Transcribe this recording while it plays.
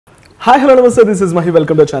Hi, hello, namaste. This is Mahi.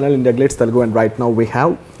 Welcome to the channel India Glades Telugu, and right now we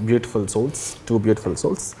have beautiful souls, two beautiful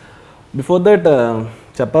souls. Before that,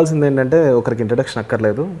 చెప్పాల్సింది ఏంటంటే ఒకరికి introduction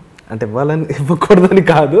అక్కర్లేదు, అంటే ఇవ్వాలని ఇవ్వకూడదని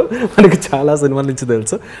కాదు, మనకి చాలా సినిమాల నుంచి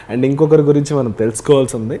తెలుసు. అండ్ ఇంకొకరి గురించి మనం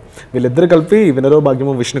తెలుసుకోవాల్సి ఉంది. వీళ్ళిద్దరు కలిపి వినరో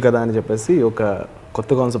భాగ్యమో విష్ణు కదా అని చెప్పేసి ఒక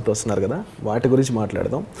కొత్త కాన్సెప్ట్ వస్తున్నారు కదా, వాటి గురించి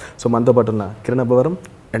మాట్లాడదాం. సో మనతో పాటు ఉన్న కిరణ్ అబ్బవరం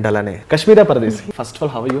అండ్ అలానే కశ్మీరా పరదేశీ. First of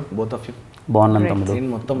all, how are you both of you? బాగున్నాను తమ్ముడు.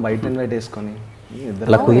 నేను మొత్తం వైట్ అండ్ వైట్ వేసుకొని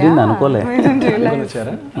అలా కుదిరింది అనుకోలే.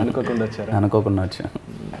 వచ్చారా? అనుకోకుండా వచ్చారా? అనుకోకుండా వచ్చా.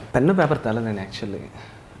 పెన్ పేపర్ తేలా నేను actually.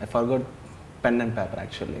 I forgot pen and paper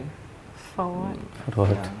actually. For what?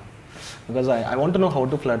 Rohit. Because I want to know how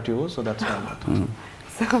to flirt you, so that's why.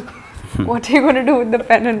 So, what are you going to do with the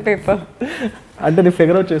pen and paper? అంటే నేను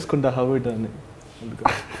figure out చేసుకుంటా how it అని.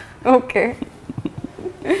 Okay.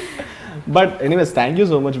 But anyways thank you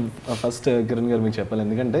so much. First Kiran గారు మీకు చెప్పాలి,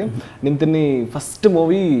 ఎందుకంటే నేను తిని ఫస్ట్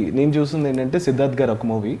మూవీ నేను చూసింది ఏంటంటే సిద్ధార్థ్ గారు ఒక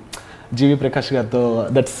మూవీ జీవి ప్రకాష్ గారితో.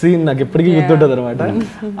 దట్ సీన్ నాకు ఎప్పటికీ గుర్తుంటుంది అనమాట.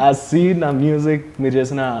 ఆ సీన్, ఆ మ్యూజిక్, మీరు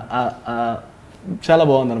చేసిన చాలా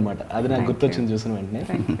బాగుందనమాట. అది నాకు గుర్తొచ్చింది చూసిన వెంటనే.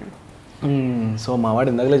 సో మా వాడు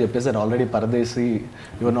ఇందాకలే చెప్పేసారు already, Pardesi,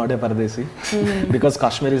 your not a Pardesi, because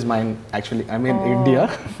Kashmir is mine actually, I mean India.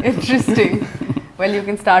 Interesting. Well, you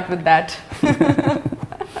can start with that.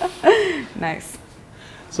 Nice.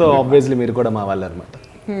 So obviously మీరు కూడా మా వాళ్ళు అనమాట.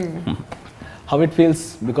 How it feels,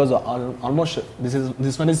 because almost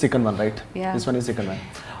this one is second one, right? Yeah. This one is second one.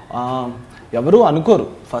 ఎవరు అనుకోరు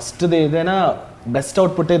first ఏదైనా best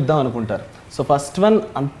output ఇద్దాం అనుకుంటారు. సో ఫస్ట్ వన్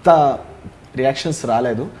అంత రియాక్షన్స్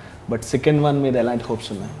రాలేదు, బట్ సెకండ్ వన్ మీద ఎలాంటి హోప్స్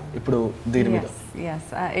ఉన్నాయి ఇప్పుడు దీని మీద? Yes,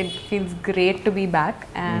 it feels great to be back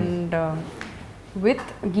and with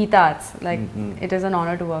Geeta Arts. Like it is an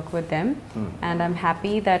honor to work with them, and I'm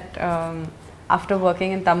happy that after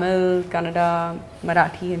working in Tamil, Kannada,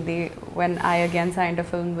 Marathi, Hindi, when I again signed a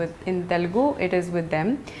film in Telugu, it is with them,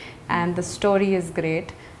 and the story is great,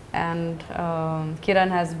 and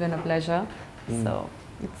Kiran has been a pleasure, so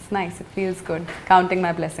it's nice, it feels good, counting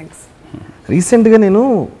my blessings. రీసెంట్గా నేను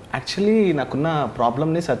actually నాకున్న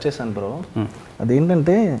ప్రాబ్లమ్ని search చేశాను bro.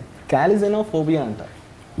 అదేంటంటే క్యాలిజెనోఫోబియా అంట.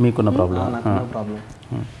 మీకున్న problem? నాకున్న problem.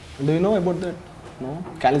 Do you know about that? No,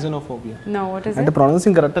 calzinophobia. No, what is it? అంటే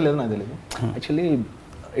ప్రొనౌన్సింగ్ కరెక్ట్ లేదు నాకు తెలియదు. Actually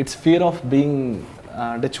it's fear of being,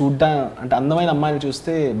 అంటే అంటే అందమైన అమ్మాయిని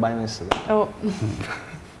చూస్తే భయం వేస్తుంది. Oh,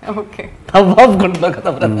 okay. నవ్వుకుంటున్నావు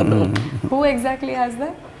కదా brother. Who exactly has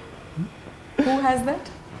that? Who has that?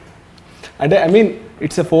 అంటే I mean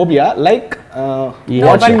it's a phobia like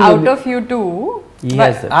No, but out of you two,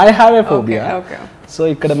 Yes. I have a phobia. Okay. So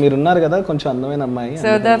ఇక్కడ మీరు ఉన్నారు కదా కొంచెం అందమైన అమ్మాయి.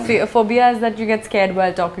 So the phobia is that you get scared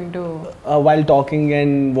while talking to. While talking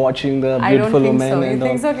and watching the beautiful women. I don't think so. You and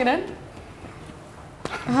think so, Kiran?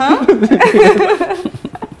 Huh?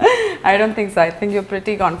 I don't think so. I think you're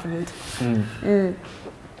pretty confident.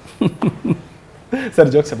 సరే,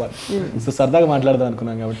 jokes about. So సరదాగా మాట్లాడదాం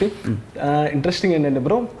అనుకున్నాం కాబట్టి, interesting ఏంటంటే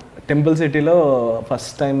bro, temple సిటీలో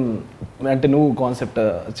first time అంటే నువ్వు concept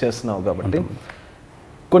చేస్తున్నావు కాబట్టి,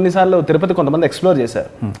 కొన్నిసార్లు తిరుపతి కొంతమంది ఎక్స్ప్లోర్ చేశారు.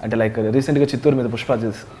 అంటే లైక్ రీసెంట్గా చిత్తూరు మీద పుష్ప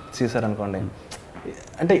చేశారు అనుకోండి.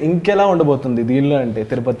 అంటే ఇంకెలా ఉండబోతుంది దీనిలో అంటే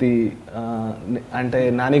తిరుపతి, అంటే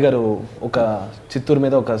నాని గారు ఒక చిత్తూరు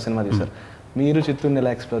మీద ఒక సినిమా తీశారు, మీరు చిత్తూరుని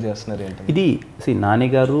ఎలా ఎక్స్ప్లోర్ చేస్తున్నారు ఏంటి? ఇది నాని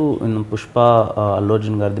గారు పుష్ప, అల్లు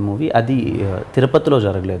అర్జున్ గారిది మూవీ, అది తిరుపతిలో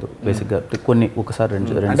జరగలేదు బేసిక్గా. కొన్ని ఒకసారి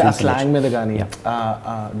రెండు స్లాంగ్ మీద కానీ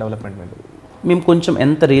డెవలప్మెంట్ మీద మేము కొంచెం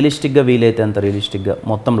ఎంత రియలిస్టిక్గా వీలైతే అంత రియలిస్టిక్గా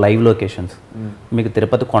మొత్తం లైవ్ లొకేషన్స్. మీకు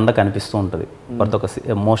తిరుపతి కొండ కనిపిస్తూ ఉంటుంది ప్రతి ఒక్క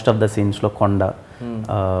మోస్ట్ ఆఫ్ ద సీన్స్లో కొండ.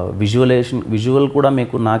 విజువల్ కూడా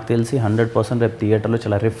మీకు నాకు తెలిసి 100% రేపు థియేటర్లో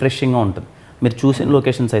చాలా రిఫ్రెషింగ్గా ఉంటుంది. మీరు చూసిన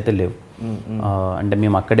లొకేషన్స్ అయితే లేవు. అంటే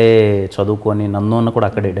మేము అక్కడే చదువుకొని, నన్ను కూడా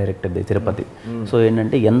అక్కడే డైరెక్ట్ అయ్యింది తిరుపతి. సో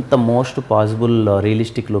ఏంటంటే ఎంత మోస్ట్ పాసిబుల్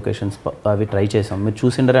రియలిస్టిక్ లొకేషన్స్ అవి ట్రై చేసాం. మీరు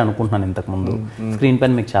చూసిండరే అనుకుంటున్నాను ఇంతకుముందు. స్క్రీన్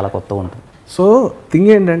పైన మీకు చాలా కొత్తగా ఉంటుంది. సో థింగ్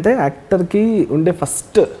ఏంటంటే యాక్టర్కి ఉండే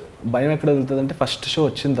ఫస్ట్ భయం ఎక్కడ వెళ్తుందంటే ఫస్ట్ షో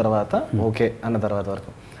వచ్చిన తర్వాత ఓకే అన్న తర్వాత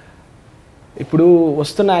వరకు. ఇప్పుడు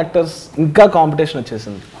వస్తున్న యాక్టర్స్ ఇంకా కాంపిటీషన్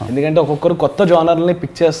వచ్చేసింది, ఎందుకంటే ఒక్కొక్కరు కొత్త జోనర్లని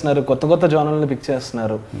పిక్ చేస్తున్నారు, కొత్త జోనర్లని పిక్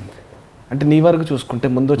చేస్తున్నారు. అంటే నీ వరకు చూసుకుంటే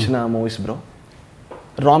ముందు వచ్చిన మూవీస్ బ్రో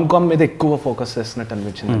రామ్ కామ్ మీద ఎక్కువ ఫోకస్ చేస్తున్నట్టు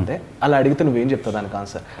అనిపించింది. అంటే అలా అడిగితే నువ్వేం చెప్తావు దానికి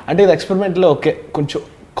ఆన్సర్? అంటే ఇది ఎక్స్పెరిమెంట్లో ఓకే, కొంచెం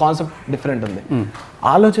కాన్సెప్ట్ డిఫరెంట్ ఉంది.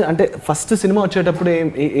 ఆలోచన అంటే ఫస్ట్ సినిమా వచ్చేటప్పుడు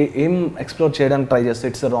ఏం ఎక్స్ప్లోర్ చేయడానికి ట్రై చేస్తే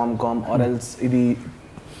it's rom com or else ఇది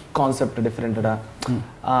కాన్సెప్ట్ డిఫరెంటా?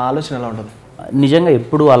 ఆ ఆలోచన ఎలా ఉంటుంది? నిజంగా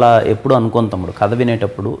ఎప్పుడు అనుకోని తమ్ముడు, కథ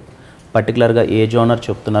వినేటప్పుడు పర్టికులర్గా ఏ జోనర్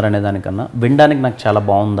చెప్తున్నారు అనే దానికన్నా వినడానికి నాకు చాలా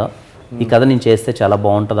బాగుందా, ఈ కథ నేను చేస్తే చాలా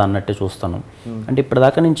బాగుంటుంది అన్నట్టే చూస్తాను. అంటే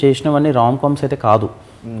ఇప్పటిదాకా నేను చేసినవన్నీ రామ్ కామ్స్ అయితే కాదు,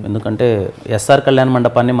 ఎందుకంటే ఎస్ఆర్ కళ్యాణ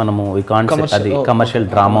మండపాన్ని మనము ఈ కాన్సెప్ట్ అది కమర్షియల్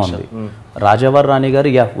డ్రామా ఉంది. రాజావార్ రాణి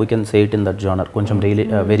గారు we can say it in that genre, కొంచెం రియలీ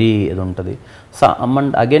వెరీ ఇది ఉంటుంది.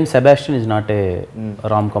 Again Sebastian is not a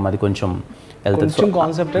rom com, అది కొంచెం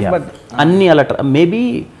అన్ని అలా maybe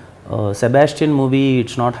Sebastian movie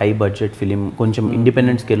it's not high budget film, కొంచెం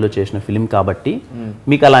ఇండిపెండెంట్ స్కేల్లో చేసిన ఫిలిం కాబట్టి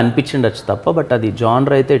మీకు అలా అనిపించిండొచ్చు తప్ప, బట్ అది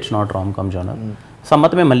జానర్ అయితే it's not rom com genre.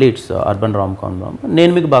 సమ్మతమే మళ్ళీ ఇట్స్ అర్బన్ రామ్ కామ్,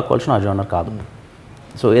 నేను మీకు బాగా కావాల్సిన ఆ జానర్ కాదు.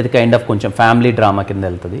 సో ఇది కైండ్ ఆఫ్ కొంచెం ఫ్యామిలీ డ్రామా కింద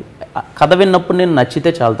వెళ్తుంది. కథ విన్నప్పుడు నేను నచ్చితే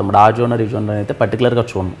చాలా తమ్ముడు, ఆ జోనర్ ఈ జోనర్ అయితే పర్టికులర్గా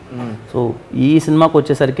చూడను. సో ఈ సినిమాకి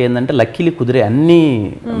వచ్చేసరికి ఏంటంటే లక్కీలీ కుదిరే అన్నీ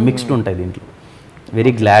మిక్స్డ్ ఉంటాయి దీంట్లో.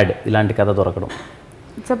 వెరీ గ్లాడ్ ఇలాంటి కథ దొరకడం.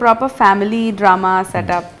 It's a proper family drama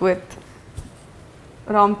setup with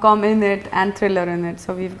rom-com in it and thriller in it. So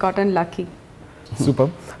we've gotten lucky. Super.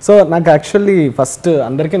 So నాకు యాక్చువల్లీ ఫస్ట్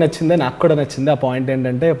అందరికీ నచ్చిందే, నాకు కూడా నచ్చింది ఆ పాయింట్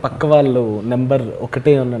ఏంటంటే పక్క వాళ్ళు నెంబర్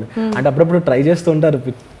ఒకటే ఉన్నాను. అంటే అప్పుడప్పుడు ట్రై చేస్తూ ఉంటారు,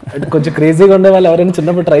 కొంచెం క్రేజీగా ఉండే వాళ్ళు ఎవరైనా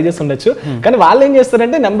చిన్నప్పుడు ట్రై చేసి ఉండొచ్చు. కానీ వాళ్ళు ఏం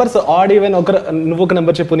చేస్తారంటే నెంబర్స్ ఆడ్ ఈవెన్ నువ్వు ఒక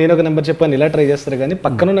నెంబర్ చెప్పు నేను ఒక నెంబర్ చెప్పు అని ఇలా ట్రై చేస్తారు, కానీ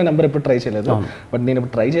పక్కనున్న నెంబర్ ఎప్పుడు ట్రై చేయలేదు. బట్ నేను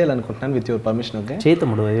ఇప్పుడు ట్రై చేయాలనుకుంటున్నాను విత్ యువర్ పర్మిషన్. ఓకే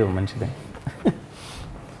చేతముడు, అయ్యో మంచిదే.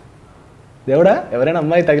 దేవుడా ఎవరైనా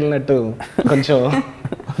అమ్మాయి తగిలినట్టు కొంచెం.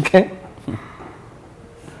 Okay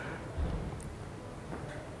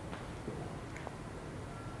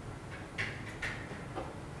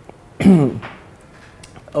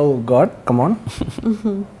oh god, come on.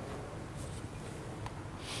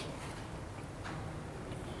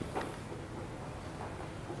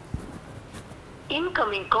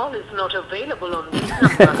 Incoming call is not available on this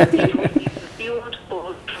number. It will be resumed or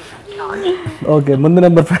charged. Okay, ముందు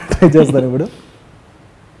నెంబర్ ట్రై చేస్తాను ఇప్పుడు.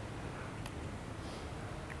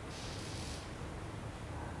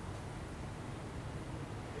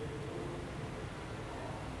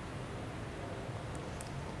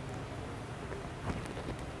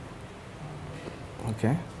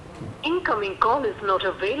 Okay. Incoming call is not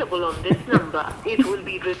available on this number. It will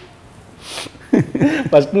be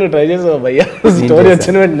first నువ్వు try చేసావు భయ్యా, story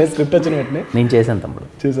వచ్చిన వెంటనే script వచ్చిన వెంటనే. నేను చేశాను తమ్ముడు.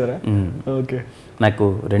 చూసారా? ఓకే. నాకు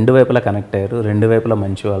రెండు వైపులా కనెక్ట్ అయ్యారు, రెండు వైపులా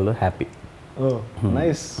మంచి వాళ్ళు, హ్యాపీ. ఓ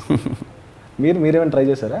నైస్. మీరేమైనా ట్రై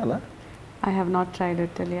చేశారా అలా? I have not tried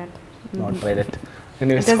it till yet. Not tried it.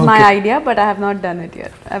 It is my idea, but I have not done it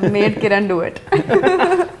yet. I've made Kiran do it.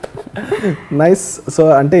 Nice. So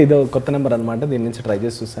అంటే ఇది కొత్త number అనమాట, దీని నుంచి try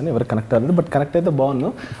చేసి చూస్తాను, ఎవరు కనెక్ట్ అవ్వలేదు. బట్ కనెక్ట్ అయితే బాగున్నాను.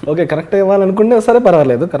 ఓకే, కనెక్ట్ అవ్వాలనుకుంటే సరే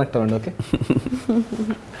పర్వాలేదు, కనెక్ట్ అవ్వండి. ఓకే.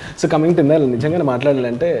 సో కమింగ్ టు నిజంగానే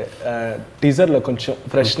మాట్లాడాలంటే టీజర్లో కొంచెం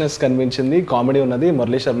ఫ్రెష్నెస్ కనిపించింది, కామెడీ ఉన్నది,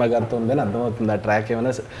 మురళీ శర్మ గారితో ఉందని అర్థమవుతుంది. ఆ ట్రాక్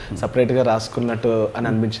ఏమైనా సపరేట్గా రాసుకున్నట్టు అని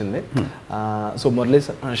అనిపించింది. సో మురళీ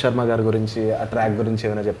శర్మ గారి గురించి ఆ ట్రాక్ గురించి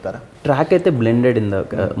ఏమైనా చెప్తారా? ట్రాక్ అయితే బ్లెండెడ్ ఇన్ ద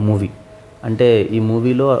మూవీ. అంటే ఈ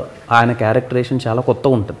మూవీలో ఆయన క్యారెక్టరేషన్ చాలా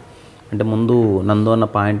కొత్తగా ఉంటుంది. అంటే ముందు నందు అన్న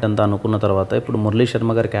పాయింట్ అంతా అనుకున్న తర్వాత ఇప్పుడు మురళీ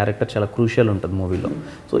శర్మ గారి క్యారెక్టర్ చాలా క్రూషియల్ ఉంటుంది మూవీలో.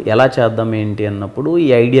 సో ఎలా చేద్దాం ఏంటి అన్నప్పుడు ఈ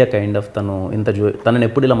ఐడియా కైండ్ ఆఫ్ తనని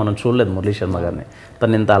ఎప్పుడు ఇలా మనం చూడలేదు మురళీ శర్మ గారిని,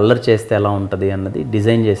 తను ఇంత అల్లరి చేస్తే ఎలా ఉంటుంది అన్నది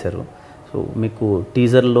డిజైన్ చేశారు. సో మీకు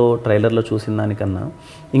టీజర్లో ట్రైలర్లో చూసిన దానికన్నా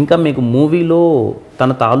ఇంకా మీకు మూవీలో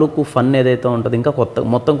తన తాలూకు ఫన్ ఏదైతే ఉంటుందో ఇంకా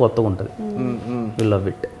మొత్తం కొత్తగా ఉంటుంది. You love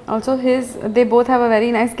it. Also they both have a very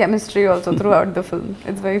nice chemistry also throughout the film.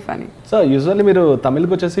 It's very funny. So usually మీరు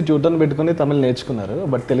తమిళ్కి వచ్చేసి ట్యూటర్ని పెట్టుకుని తమిళ్ నేర్చుకున్నారు,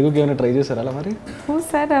 బట్ తెలుగుకి ఏమైనా ట్రై చేశారా అలా మరి? Who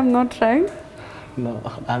said I'm not trying? No,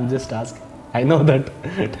 I'm just asking. I know that.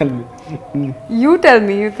 Tell me. You tell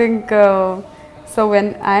me. You think so when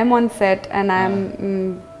I'm on set and I'm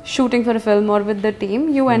shooting for a film or with the team,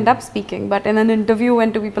 you end up speaking, but in an interview when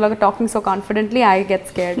two people are talking so confidently, I get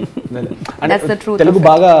scared. That's the truth. Telugu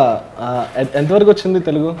బాగా ఎంతవరకు వచ్చింది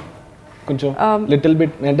తెలుగు? కొంచెం little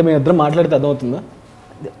bit, అంటే మీ ఇద్దరు మాట్లాడితే అర్థమవుతుందా?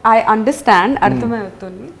 I understand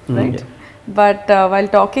అర్థమవుతుంది, right? But while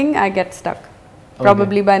talking I get stuck.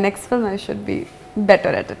 Probably by next film I should be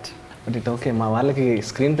better at it. But it okay, మా వాళ్ళకి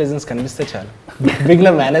స్క్రీన్ ప్రెజెన్స్ కనిపిస్తే చాలు,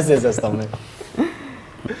 బిగ్లో మేనేజ్ చేసేస్తాం మేము.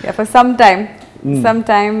 Yeah, for some time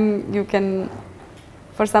you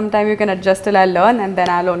can adjust till I learn and then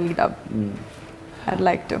I'll only dub. I'd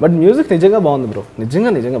like to. But music నిజంగా బాగుంది bro,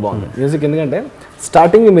 నిజంగా బాగుంది మ్యూజిక్. ఎందుకంటే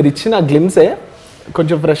స్టార్టింగ్ మీరు ఇచ్చిన గ్లిమ్సే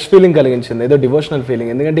కొంచెం ఫ్రెష్ ఫీలింగ్ కలిగించింది, ఏదో డివోషనల్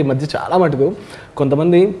ఫీలింగ్. ఎందుకంటే ఈ మధ్య చాలా మటుకు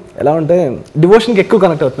కొంతమంది ఎలా ఉంటే డివోషన్కి ఎక్కువ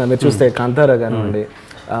కనెక్ట్ అవుతున్నారు. మీరు చూస్తే కాంతారా కానివ్వండి,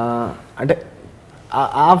 అంటే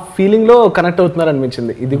ఆ ఫీలింగ్లో కనెక్ట్ అవుతున్నారు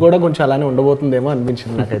అనిపించింది. ఇది కూడా కొంచెం అలానే ఉండబోతుందేమో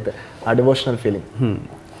అనిపించింది నాకైతే, ఆ డివోషనల్ ఫీలింగ్.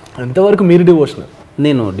 ఎంతవరకు మీరు డివోషనల్?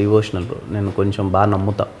 నేను డివోషనల్ బ్రో, నేను కొంచెం బాగా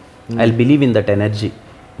నమ్ముతా. I will believe in that energy,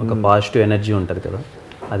 ఒక పాజిటివ్ ఎనర్జీ ఉంటుంది కదా,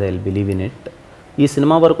 అది I will believe in it. ఈ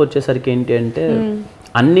సినిమా వరకు వచ్చేసరికి ఏంటి అంటే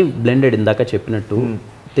అన్ని బ్లెండెడ్, ఇందాక చెప్పినట్టు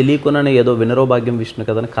తెలియకుండానే ఏదో వినరో భాగ్యం విష్ణు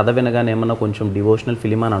కదా కథ వినగానే ఏమన్నా కొంచెం డివోషనల్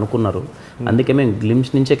ఫిలిం అని అనుకున్నారు. అందుకే మేము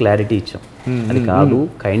గ్లిమ్స్ నుంచే క్లారిటీ ఇచ్చాం. అది కాదు,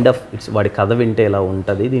 కైండ్ ఆఫ్ ఇట్స్ వాడి కథ వింటే ఎలా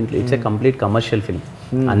ఉంటుంది దీంట్లో. It's a complete commercial film,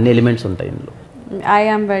 అన్ని ఎలిమెంట్స్ ఉంటాయి ఇందులో. I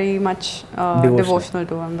am very much devotional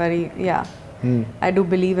too. I'm very, I do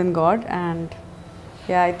believe in God, and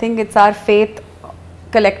I think it's our faith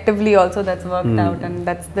collectively also that's worked out, and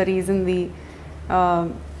that's the reason we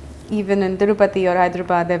even in Tirupati or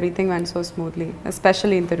Hyderabad everything went so smoothly,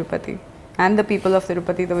 especially in Tirupati, and the people of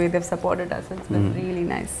Tirupati, the way they've supported us, it's been really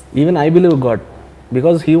nice. Even I believe God,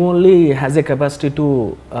 because he only has a capacity to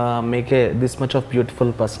make this much of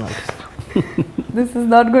beautiful personalities. This is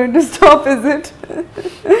not going to stop, is it?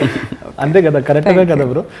 అంతే కదా, కరెక్ట్గా కదా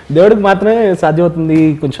bro. దేవుడికి మాత్రమే సాధ్యమవుతుంది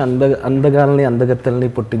కొంచెం అందగాల్ని అందగత్తల్ని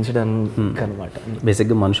పుట్టించడానికి అనమాట.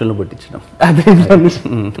 బేసిక్గా మనుషులను పుట్టించడం. అదే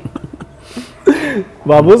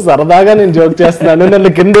బాబు, సరదాగా నేను జోక్ చేస్తున్నాను,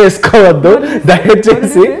 నన్ను కింద వేసుకోవద్దు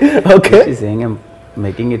దయచేసి. Okay,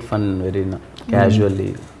 making it fun very casually.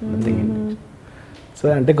 So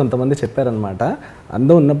అంటే కొంతమంది చెప్పారనమాట,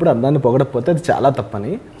 అందం ఉన్నప్పుడు అందాన్ని పొగడకపోతే అది చాలా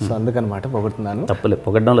తప్పని. సో అందుకనమాట పొగడుతున్నాను. తప్పలేదు,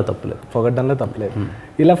 పొగడంలో తప్పలేదు.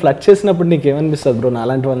 ఇలా ఫ్లడ్ చేసినప్పుడు నీకు ఏమనిపిస్తుంది బ్రో?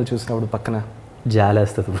 నాలాంటి వాళ్ళని చూసినప్పుడు పక్కన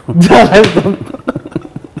జాలేస్తుంది bro.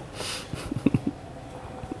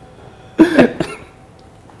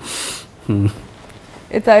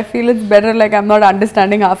 I feel it's better like I'm not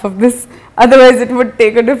understanding half of this, otherwise it would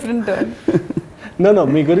take a different turn. No,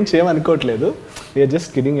 మీ గురించి ఏం అనుకోవట్లేదు. We are just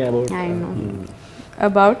kidding about. I know.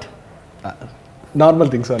 About normal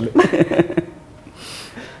things only.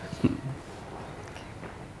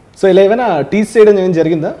 So ఇలా ఏమైనా teach చేయడం ఏమైనా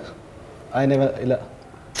జరిగిందా? ఆయన ఇలా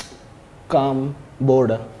కామ్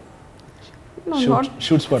బోర్డ్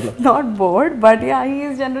షూట్ స్పాట్లో? Not bored, but he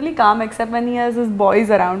is generally calm except when he has his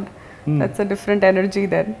boys around. That's a different energy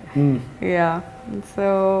then. So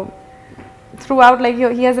throughout, like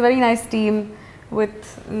he has a very nice team with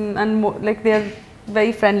and like they're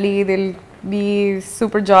very friendly. They'll be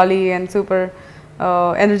super jolly and super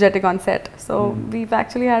energetic on set. So we've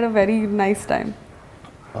actually had a very nice time.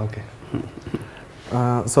 Okay.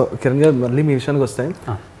 So Kiran గారు, మళ్ళీ మీ విషయానికి వస్తాయి.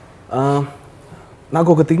 నాకు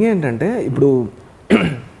ఒక thing ఏంటంటే, ఇప్పుడు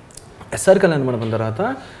SR కళ్యాణ మండపం తర్వాత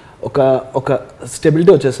ఒక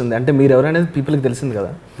స్టెబిలిటీ వచ్చేసింది. అంటే మీరు ఎవరైనా పీపుల్కి తెలిసింది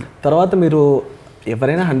కదా, తర్వాత మీరు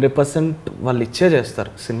ఎవరైనా 100% వాళ్ళు ఇచ్చే చేస్తారు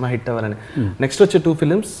సినిమా హిట్ అవ్వాలని. నెక్స్ట్ వచ్చే 2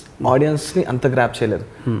 ఫిలిమ్స్ ఆడియన్స్ని అంత గ్రాప్ చేయలేదు.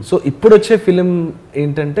 సో ఇప్పుడు వచ్చే ఫిలిం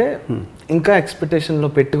ఏంటంటే ఇంకా ఎక్స్పెక్టేషన్లో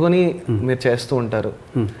పెట్టుకొని మీరు చేస్తూ ఉంటారు.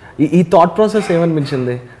 ఈ థాట్ ప్రాసెస్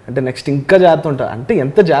ఏమనిపించింది? అంటే నెక్స్ట్ ఇంకా జాగ్రత్త ఉంటారు, అంటే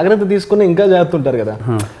ఎంత జాగ్రత్త తీసుకుని ఇంకా జాగ్రత్త ఉంటారు కదా,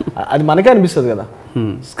 అది మనకే అనిపిస్తుంది కదా.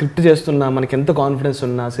 స్క్రిప్ట్ చేస్తున్నా మనకి ఎంత కాన్ఫిడెన్స్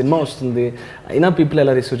ఉన్నా, సినిమా వస్తుంది అయినా పీపుల్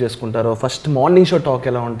ఎలా రిసీవ్ చేసుకుంటారో, ఫస్ట్ మార్నింగ్ షో టాక్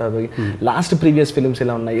ఎలా ఉంటుంది, లాస్ట్ ప్రీవియస్ ఫిలిమ్స్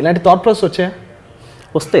ఎలా ఉన్నాయి, ఇలాంటి థాట్ ప్రాసెస్ వచ్చాయా?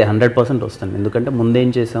 వస్తాయి, 100% వస్తాయి. ఎందుకంటే ముందేం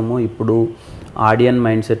చేసామో, ఇప్పుడు ఆడియన్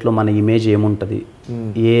మైండ్ సెట్లో మన ఇమేజ్ ఏముంటుంది,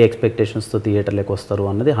 ఏ ఎక్స్పెక్టేషన్స్తో థియేటర్లోకి వస్తారు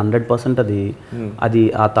అన్నది 100% అది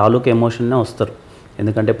ఆ తాలూకు ఎమోషన్నే వస్తారు.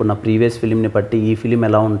 ఎందుకంటే ఇప్పుడు నా ప్రీవియస్ ఫిలింని బట్టి ఈ ఫిలిం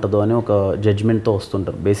ఎలా ఉంటుందో అని ఒక జడ్జ్మెంట్తో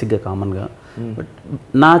వస్తుంటారు బేసిక్గా కామన్గా. బట్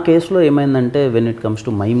నా కేసులో ఏమైందంటే, when it comes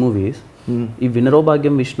to my movies, ఈ వినరో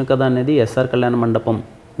భాగ్యం విష్ణు కథ అనేది ఎస్ఆర్ కళ్యాణ మండపం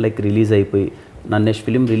లైక్ రిలీజ్ అయిపోయి నా నెక్స్ట్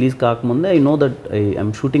ఫిలిం రిలీజ్ కాకముందే I know that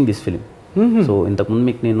I'm shooting this film. So ఇంతకుముందు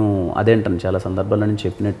మీకు నేను అదే అంటాను చాలా సందర్భాల్లో నేను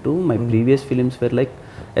చెప్పినట్టు, my previous films wear like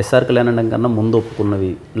SR కళ్యాణం కన్నా ముందు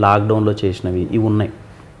ఒప్పుకున్నవి, లాక్డౌన్లో చేసినవి ఇవి ఉన్నాయి.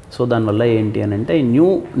 సో దానివల్ల ఏంటి అని అంటే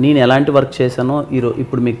నేను ఎలాంటి వర్క్ చేశానో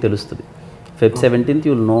ఇప్పుడు మీకు తెలుస్తుంది. Feb 17th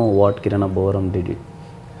you'll know what Kiran Abbavaram did it.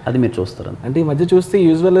 అది మీరు చూస్తారు. అంటే ఈ మధ్య చూస్తే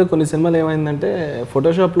యూజువల్గా కొన్ని సినిమాలు ఏమైందంటే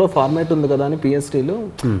ఫోటోషాప్లో ఫార్మాట్ ఉంది కదా అని పిఎస్టీలో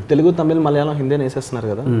తెలుగు, తమిళ్, మలయాళం, హిందీ అని వేసేస్తున్నారు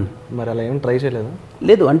కదా, మరి అలా ఏం ట్రై చేయలేదు?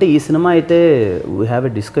 లేదు, అంటే ఈ సినిమా అయితే వీ హ్యావ్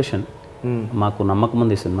ఎ డిస్కషన్. మాకు నమ్మకం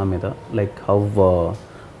ఉంది ఈ సినిమా మీద. లైక్ హౌ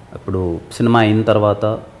ఇప్పుడు సినిమా అయిన తర్వాత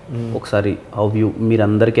ఒకసారి హౌ యూ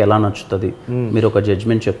మీరందరికీ ఎలా నచ్చుతుంది, మీరు ఒక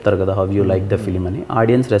జడ్జ్మెంట్ చెప్తారు కదా how you like the film అని.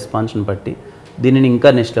 ఆడియన్స్ రెస్పాన్స్ని బట్టి దీనిని ఇంకా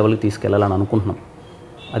నెక్స్ట్ లెవెల్కి తీసుకెళ్ళాలని అనుకుంటున్నాం.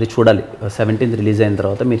 అది చూడాలి. 17th రిలీజ్ అయిన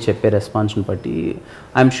తర్వాత మీరు చెప్పే రెస్పాన్స్ని బట్టి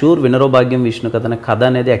ఐఎమ్ షూర్ వినరో భాగ్యం విష్ణు కథ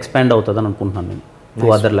అనేది ఎక్స్పాండ్ అవుతుందని అనుకుంటున్నాను నేను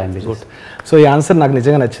టు అదర్ లాంగ్వేజెస్. సో ఈ ఆన్సర్ నాకు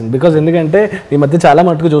నిజంగా నచ్చింది. బికాజ్ ఎందుకంటే ఈ మధ్య చాలా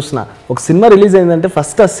మటుకు చూస్తున్నా, ఒక సినిమా రిలీజ్ అయిందంటే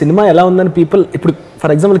ఫస్ట్ ఆ సినిమా ఎలా ఉందని పీపుల్, ఇప్పుడు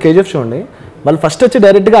ఫర్ ఎగ్జాంపుల్ కేజీఎఫ్ చూడండి, వాళ్ళు ఫస్ట్ వచ్చి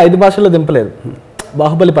డైరెక్ట్గా 5 భాషల్లో దింపలేదు.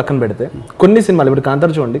 బాహుబలి పక్కన పెడితే కొన్ని సినిమాలు, ఇప్పుడు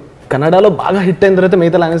కాంతార చూడండి, కన్నడలో బాగా హిట్ అయిన తర్వాత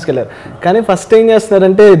మిగతా లాంగ్వేజ్కి వెళ్ళారు. కానీ ఫస్ట్ ఏం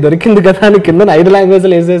చేస్తున్నారంటే దొరికింది కదా అని కింద 5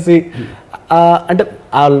 లాంగ్వేజ్లు వేసేసి, అంటే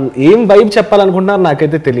ఏం వైబ్ చెప్పాలనుకుంటున్నారు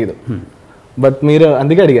నాకైతే తెలియదు. బట్ మీరు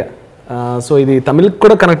అందుకే అడిగా. సో ఇది తమిళ్కి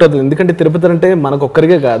కూడా కనెక్ట్ అవుతుంది, ఎందుకంటే తిరుపతి అంటే మనకు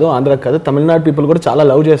ఒక్కరికే కాదు, ఆంధ్రాకి కాదు, తమిళనాడు పీపుల్ కూడా చాలా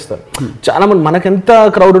లవ్ చేస్తారు. చాలా మంది, మనకెంత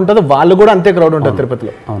క్రౌడ్ ఉంటుందో వాళ్ళు కూడా అంతే క్రౌడ్ ఉంటుంది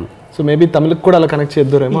తిరుపతిలో. అవును. సో మేబీ తమిళకి కూడా అలా కనెక్ట్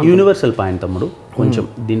చేద్దారేమో. యూనివర్సల్ పాయింట్ తమ్ముడు, కొంచెం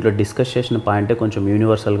దీంట్లో డిస్కస్ చేసిన పాయింటే కొంచెం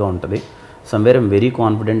యూనివర్సల్గా ఉంటుంది. సమ్వేర్ ఐమ్ వెరీ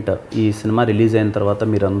కాన్ఫిడెంట్ ఈ సినిమా రిలీజ్ అయిన తర్వాత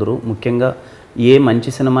మీరందరూ, ముఖ్యంగా ఏ మంచి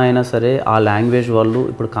సినిమా అయినా సరే ఆ లాంగ్వేజ్ వాళ్ళు,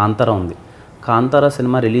 ఇప్పుడు కాంతారా ఉంది, కాంతారా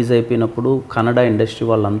సినిమా రిలీజ్ అయిపోయినప్పుడు కన్నడ ఇండస్ట్రీ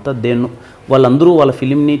వాళ్ళందరూ వాళ్ళ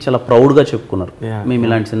ఫిలింని చాలా ప్రౌడ్గా చెప్పుకున్నారు. మేము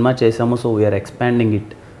ఇలాంటి సినిమా చేసాము, so we are expanding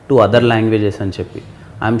it to other languages అని చెప్పి.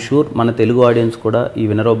 ఐఎమ్ షూర్ మన తెలుగు ఆడియన్స్ కూడా ఈ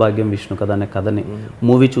వినరో భాగ్యం విష్ణు కథ అనే కథని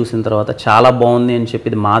మూవీ చూసిన తర్వాత చాలా బాగుంది అని చెప్పి,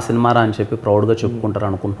 ఇది మా సినిమారా అని చెప్పి ప్రౌడ్గా చెప్పుకుంటారు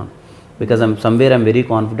అనుకుంటున్నాను. బికాజ్ ఐమ్ వెరీ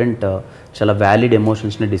కాన్ఫిడెంట్ చాలా వ్యాలిడ్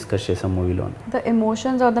ఎమోషన్స్ని డిస్కస్ చేసాం మూవీలో. The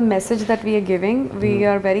emotions or the message that we are giving, we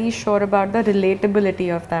are very sure about the relatability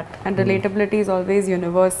of that, and relatability is always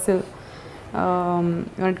universal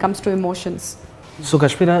when it comes to emotions. So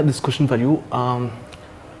Kashmira, this question for you.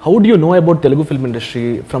 How do you know about Telugu film industry?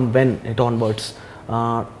 From when it onwards?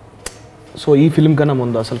 So ఈ film కన్నా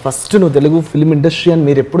ముందు అసలు first నువ్వు Telugu film industry అని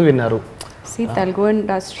మీరు ఎప్పుడు విన్నారు? See, Telugu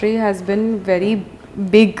industry has been very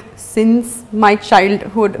big since my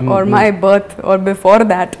childhood or my birth or before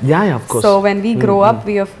that. Yeah, of course. So when we grow up,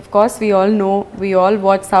 we all know, we all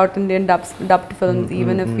watch South Indian dubbed films,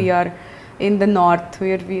 even if we are in the north.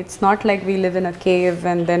 It's not like we live in a cave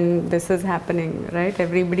and then this is happening, right?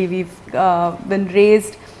 We've been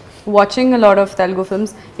raised watching a lot of Telugu films.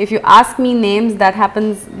 If you ask me names, that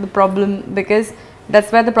happens the problem, because that's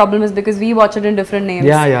where the problem is, because we watch it in different names.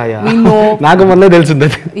 Yeah. We know. నాకు మొన్నే తెలిసింది.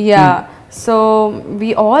 Yeah. So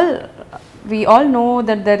we all know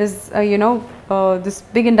that there is this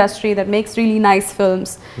big industry that makes really nice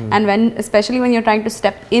films, and especially when you're trying to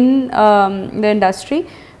step in the industry,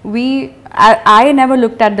 I never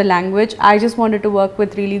looked at the language. I just wanted to work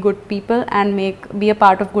with really good people and be a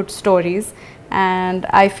part of good stories, and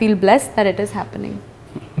I feel blessed that it is happening.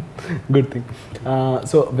 Good thing.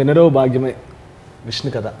 So వినరో భాగ్యమే విష్ణు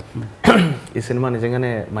కథ, ఈ cinema నిజంగానే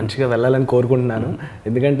మంచిగా వెళ్ళాలని కోరుకుంటున్నాను.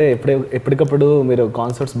 ఎందుకంటే ఎప్పటికప్పుడు మీరు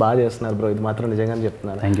కాన్సర్ట్స్ బాగా చేస్తున్నారు బ్రో, ఇది మాత్రం నిజంగానే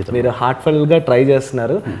చెప్తున్నాను. మీరు హార్ట్ఫుల్గా ట్రై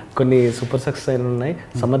చేస్తున్నారు. కొన్ని సూపర్ సక్సెస్ అయిన ఉన్నాయి,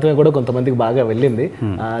 సమ్మతమే కూడా కొంతమందికి బాగా వెళ్ళింది.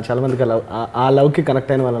 చాలా మందికి ఆ లవ్కి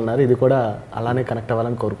కనెక్ట్ అయిన వాళ్ళు ఉన్నారు. ఇది కూడా అలానే కనెక్ట్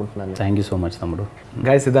అవ్వాలని కోరుకుంటున్నాను. థ్యాంక్ యూ సో మచ్ తమ్ముడు.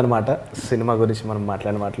 గైస్, ఇదన్నమాట సినిమా గురించి మనం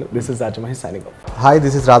మాట్లాడిన మాటలు. This is రాజమహి signing off. Hi,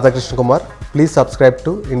 this is Radhakrishna Kumar. Please subscribe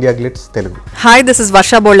to India Glitz Telugu. Hi, this is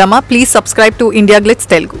Varsha Bollama. Please subscribe to India Glitz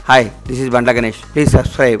Telugu. Hi, this is Bandla Ganesh. Please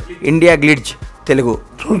subscribe India గ్లిట్జ్ Telugu.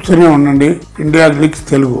 చూస్తూనే ఉండండి India glitz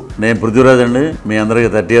Telugu. నేను పృథ్వీరాజ్ అండి. మీ అందరికీ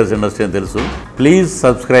 30 years industry అని తెలుసు. Please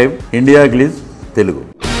subscribe India గ్లిట్జ్ Telugu.